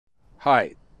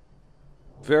Hi.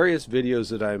 Various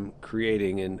videos that I'm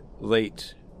creating in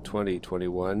late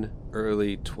 2021,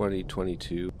 early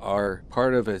 2022 are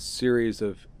part of a series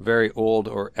of very old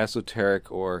or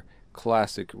esoteric or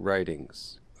classic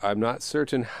writings. I'm not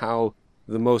certain how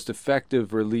the most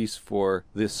effective release for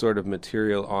this sort of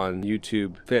material on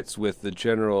YouTube fits with the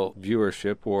general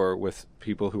viewership or with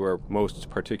people who are most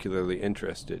particularly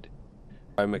interested.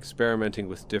 I'm experimenting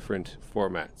with different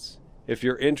formats. If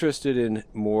you're interested in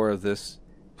more of this,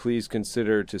 please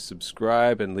consider to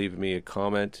subscribe and leave me a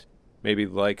comment. Maybe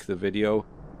like the video.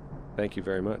 Thank you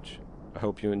very much. I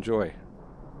hope you enjoy.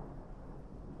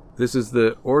 This is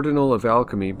the Ordinal of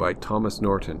Alchemy by Thomas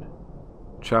Norton.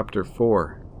 Chapter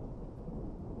 4.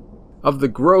 Of the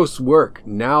gross work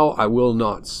now I will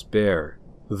not spare,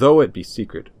 though it be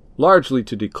secret, largely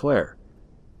to declare.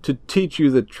 To teach you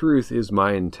the truth is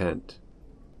my intent,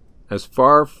 as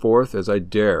far forth as I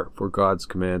dare for God's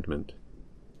commandment.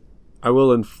 I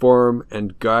will inform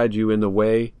and guide you in the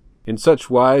way, in such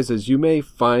wise as you may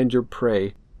find your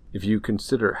prey, if you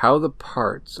consider how the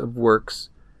parts of works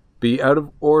be out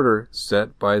of order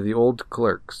set by the old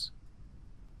clerks.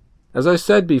 As I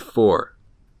said before,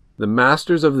 the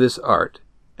masters of this art,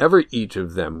 every each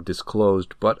of them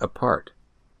disclosed but a part.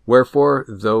 Wherefore,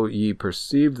 though ye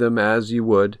perceive them as ye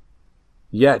would,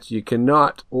 yet ye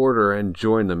cannot order and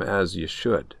join them as ye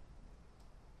should.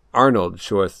 Arnold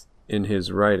showeth in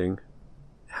his writing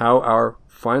how our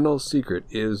final secret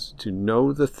is to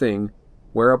know the thing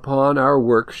whereupon our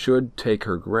work should take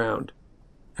her ground,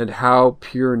 and how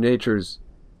pure natures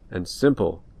and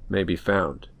simple may be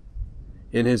found.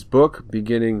 In his book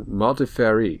beginning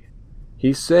Multiferi,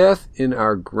 he saith in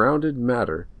our grounded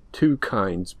matter two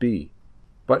kinds be,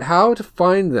 but how to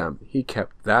find them he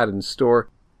kept that in store.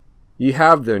 Ye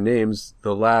have their names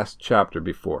the last chapter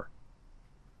before.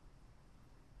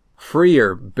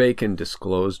 Freer Bacon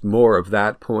disclosed more of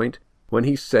that point when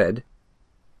he said,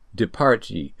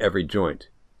 Depart ye every joint,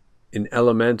 in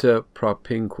elementa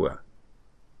propinqua.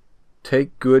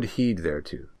 Take good heed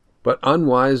thereto. But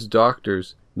unwise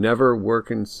doctors never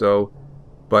worken so,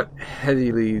 but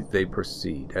headily they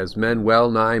proceed, as men well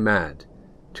nigh mad.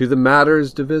 To the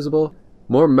matters divisible,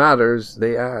 more matters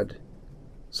they add.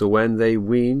 So when they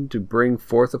ween to bring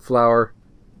forth a flower,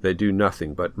 they do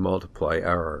nothing but multiply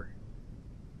error.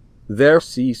 There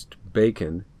ceased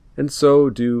Bacon, and so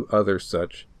do other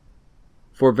such,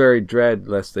 for very dread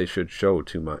lest they should show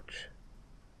too much.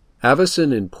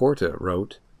 Avicen in Porta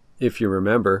wrote, if you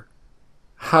remember,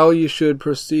 how you should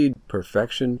proceed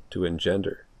perfection to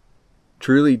engender,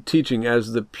 truly teaching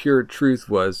as the pure truth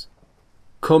was,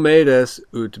 comedes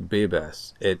ut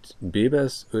bebes, et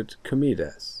bebes ut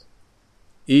comedes.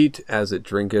 Eat as it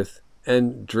drinketh,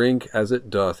 and drink as it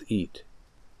doth eat.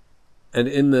 And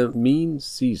in the mean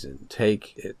season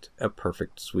take it a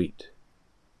perfect sweet.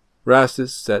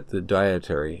 Rhasis set the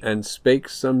dietary, and spake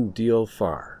some deal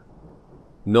far.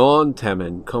 Non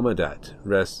tamen commodat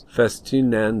res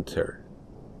festinanter.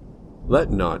 Let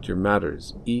not your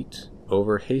matters eat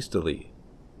over hastily,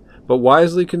 but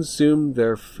wisely consume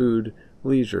their food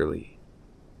leisurely.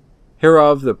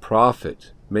 Hereof the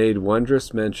prophet made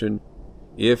wondrous mention,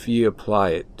 if ye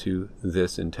apply it to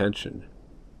this intention.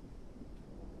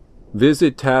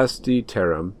 Visitasti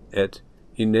terram et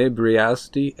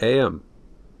inebriasti eam,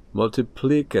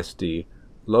 multiplicasti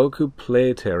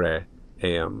locuplatere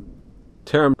eam,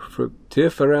 terram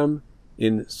fructiferam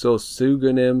in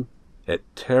sossugenem et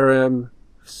terram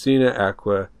sine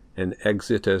aqua and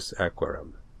exitus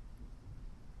aquarum.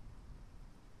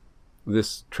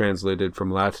 This, translated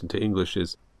from Latin to English,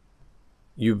 is,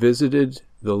 you visited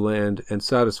the land and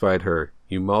satisfied her,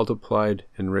 you multiplied,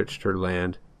 enriched her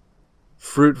land,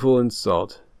 fruitful in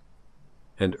salt,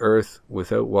 and earth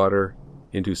without water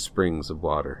into springs of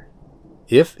water.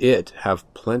 If it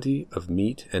have plenty of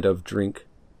meat and of drink,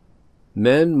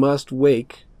 men must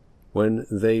wake when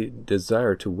they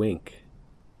desire to wink.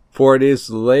 For it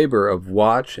is labor of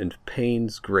watch and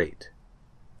pains great.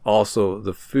 Also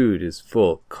the food is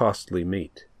full costly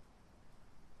meat.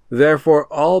 Therefore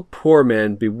all poor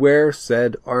men beware,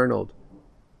 said Arnold.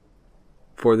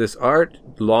 For this art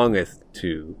longeth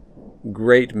to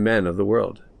great men of the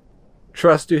world.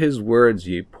 Trust to his words,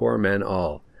 ye poor men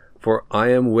all, for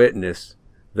I am witness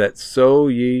that so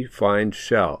ye find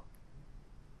shall.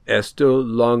 Esto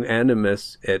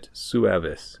longanimus et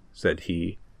suavis, said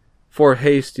he, for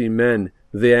hasty men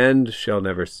the end shall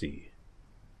never see.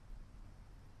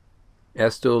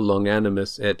 Esto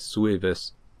longanimus et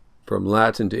suavis, from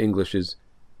Latin to English, is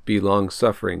be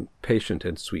long-suffering, patient,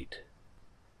 and sweet.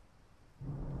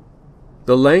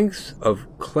 The length of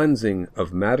cleansing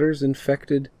of matters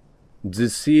infected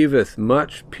deceiveth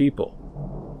much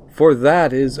people, for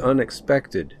that is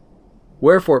unexpected.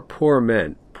 Wherefore, poor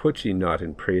men, put ye not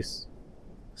in press,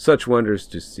 such wonders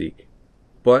to seek,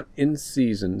 but in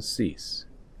season cease.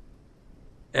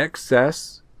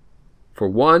 Excess, for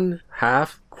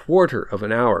 1/2 quarter of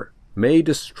an hour, may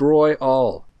destroy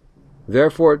all.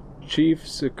 Therefore, chief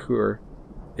succour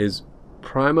is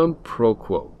primum pro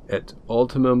quo et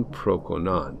ultimum pro quo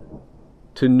non,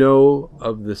 to know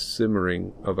of the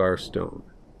simmering of our stone.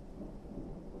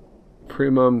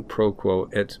 Primum pro quo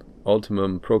et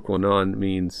ultimum pro quo non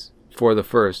means for the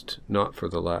first, not for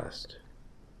the last.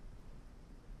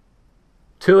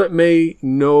 Till it may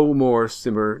no more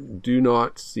simmer, do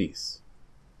not cease,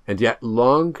 and yet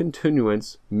long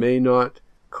continuance may not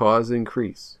cause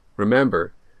increase.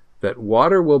 Remember that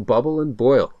water will bubble and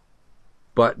boil,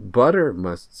 but butter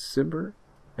must simmer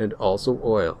and also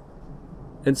oil.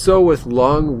 And so with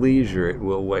long leisure it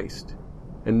will waste,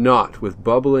 and not with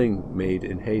bubbling made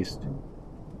in haste.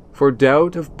 For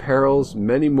doubt of perils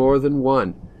many more than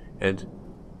one, and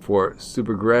for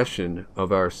subversion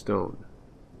of our stone.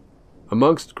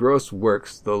 Amongst gross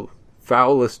works, the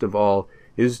foulest of all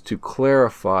is to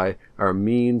clarify our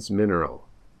means mineral.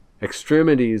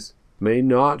 Extremities may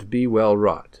not be well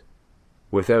wrought,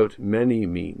 without many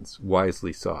means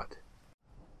wisely sought.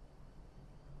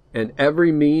 And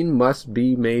every mean must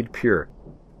be made pure,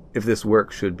 if this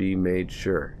work should be made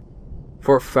sure.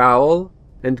 For foul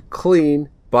and clean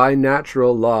by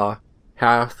natural law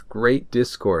hath great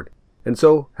discord, and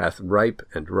so hath ripe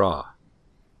and raw.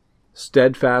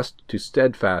 Steadfast to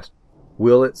steadfast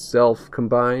will itself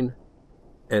combine,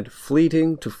 and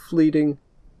fleeting to fleeting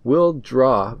will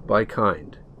draw by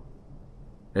kind.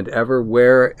 And ever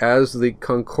where as the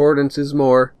concordance is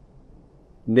more,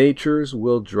 natures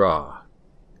will draw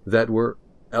that were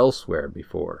elsewhere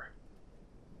before.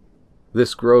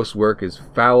 This gross work is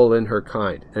foul in her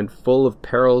kind, and full of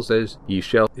perils as ye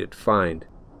shall it find.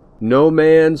 No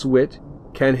man's wit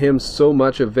can him so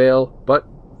much avail, but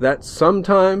that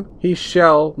sometime he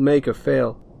shall make a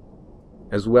fail.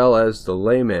 As well as the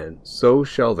layman, so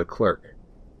shall the clerk,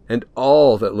 and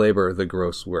all that labour the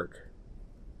gross work.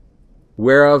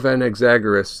 Whereof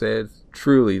Anaxagoras saith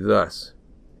truly thus,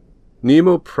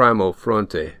 Nemo primo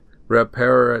fronte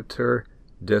reparatur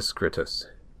discretus.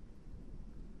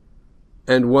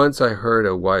 And once I heard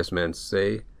a wise man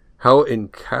say, how in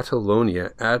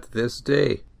Catalonia at this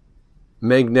day,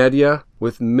 magnetia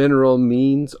with mineral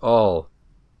means all,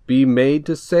 be made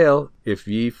to sale if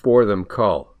ye for them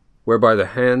call, whereby the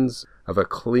hands of a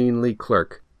cleanly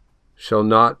clerk shall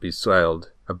not be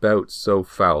soiled about so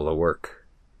foul a work.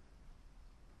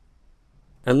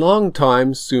 And long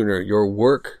time sooner your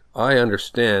work, I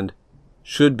understand,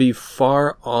 should be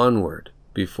far onward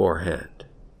beforehand.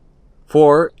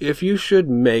 For if you should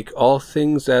make all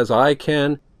things as I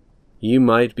can, ye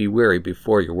might be weary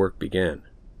before your work began.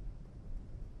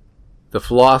 The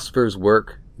philosopher's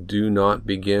work do not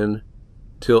begin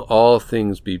till all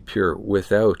things be pure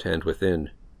without and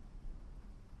within.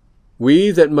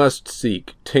 We that must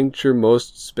seek tincture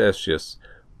most specious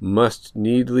must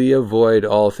needly avoid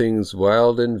all things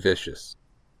wild and vicious.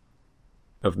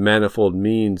 Of manifold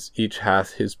means each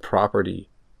hath his property,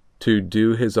 to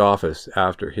do his office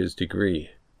after his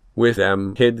degree. With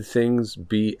them hid things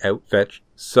be outfetched,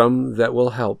 some that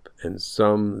will help, and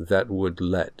some that would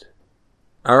let.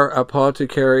 Our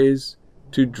apothecaries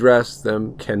to dress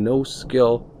them can no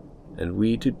skill, and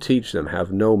we to teach them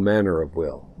have no manner of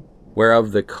will,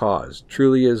 whereof the cause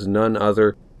truly is none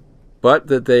other, but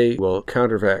that they will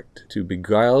counterfeit to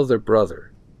beguile their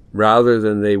brother, rather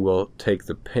than they will take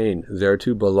the pain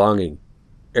thereto belonging,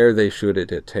 ere they should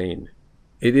it attain.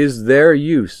 It is their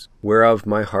use whereof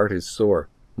my heart is sore,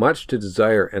 much to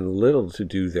desire and little to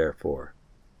do therefore.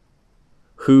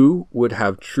 Who would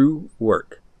have true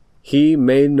work, he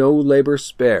may no labour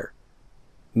spare,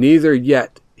 neither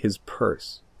yet his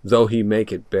purse, though he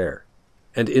make it bare,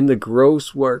 and in the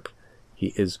gross work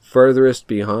he is furthest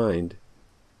behind,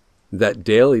 that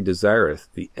daily desireth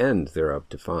the end thereof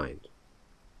to find.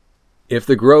 If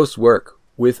the gross work,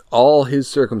 with all his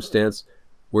circumstance,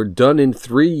 were done in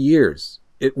 3 years,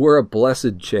 it were a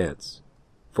blessed chance.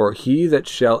 For he that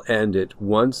shall end it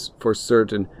once for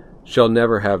certain shall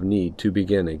never have need to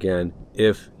begin again,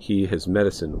 if he his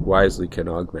medicine wisely can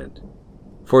augment.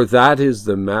 For that is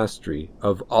the mastery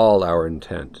of all our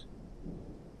intent.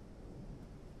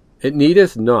 It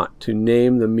needeth not to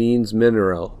name the means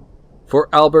mineral, for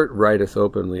Albert writeth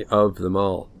openly of them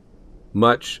all.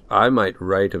 Much I might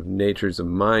write of natures of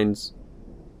minds,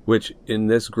 which in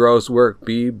this gross work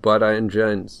be but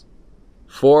engines.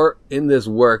 For in this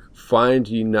work find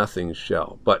ye nothing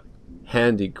shall, but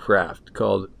handicraft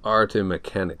called arte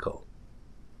mechanical.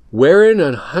 Wherein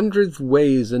 100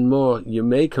 ways and more ye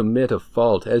may commit a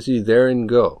fault as ye therein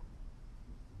go.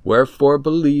 Wherefore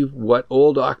believe what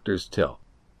old doctors tell,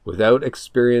 without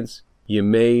experience ye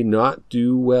may not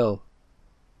do well.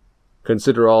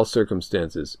 Consider all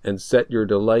circumstances, and set your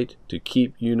delight to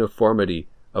keep uniformity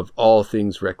of all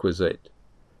things requisite.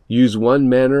 Use one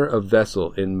manner of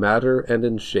vessel in matter and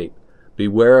in shape.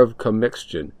 Beware of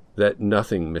commixtion, that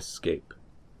nothing miscape.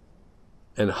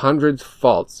 And 100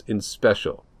 faults in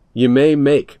special ye may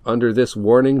make under this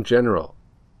warning general.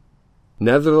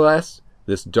 Nevertheless,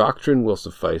 this doctrine will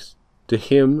suffice to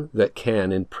him that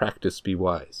can in practice be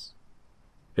wise.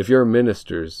 If your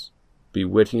ministers be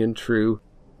witty and true,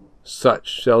 such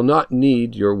shall not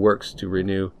need your works to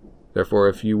renew. Therefore,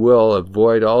 if you will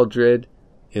avoid all dread,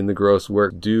 in the gross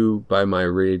work do by my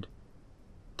rede,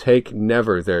 take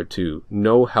never thereto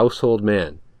no household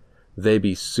man. They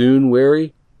be soon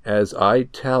weary, as I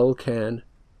tell can.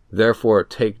 Therefore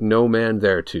take no man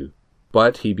thereto,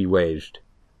 but he be waged.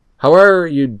 Howe'er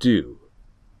you do,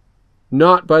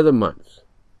 not by the month,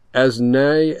 as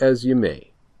nigh as ye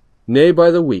may, nay by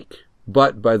the week,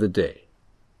 but by the day.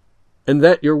 And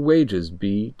that your wages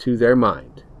be to their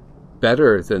mind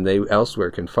better than they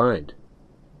elsewhere can find,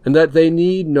 and that they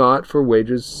need not for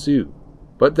wages sue,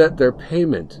 but that their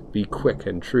payment be quick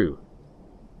and true.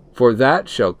 For that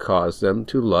shall cause them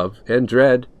to love and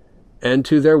dread, and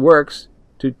to their works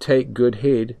to take good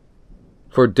heed,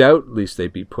 for doubt lest they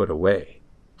be put away,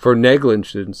 for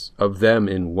negligence of them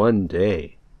in one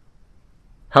day.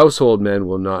 Household men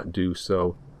will not do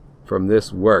so. From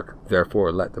this work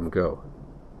therefore let them go.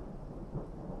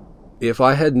 If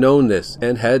I had known this,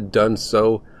 and had done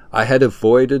so, I had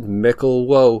avoided mickle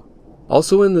woe.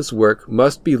 Also in this work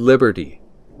must be liberty,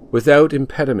 without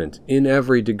impediment in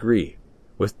every degree,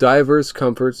 with divers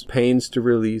comforts, pains to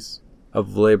release,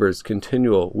 of labours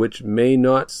continual which may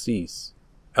not cease,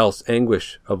 else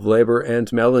anguish of labour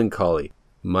and melancholy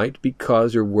might be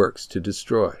cause your works to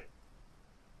destroy.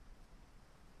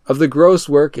 Of the gross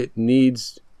work it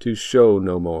needs to show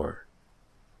no more,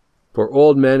 for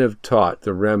old men have taught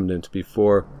the remnant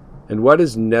before, and what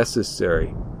is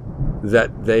necessary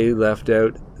that they left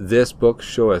out, this book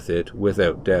showeth it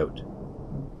without doubt.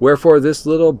 Wherefore this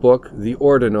little book, the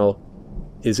Ordinall,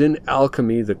 is in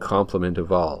alchemy the complement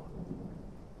of all.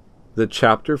 The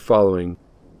chapter following,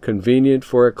 convenient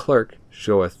for a clerk,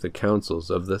 showeth the counsels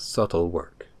of the subtle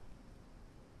work.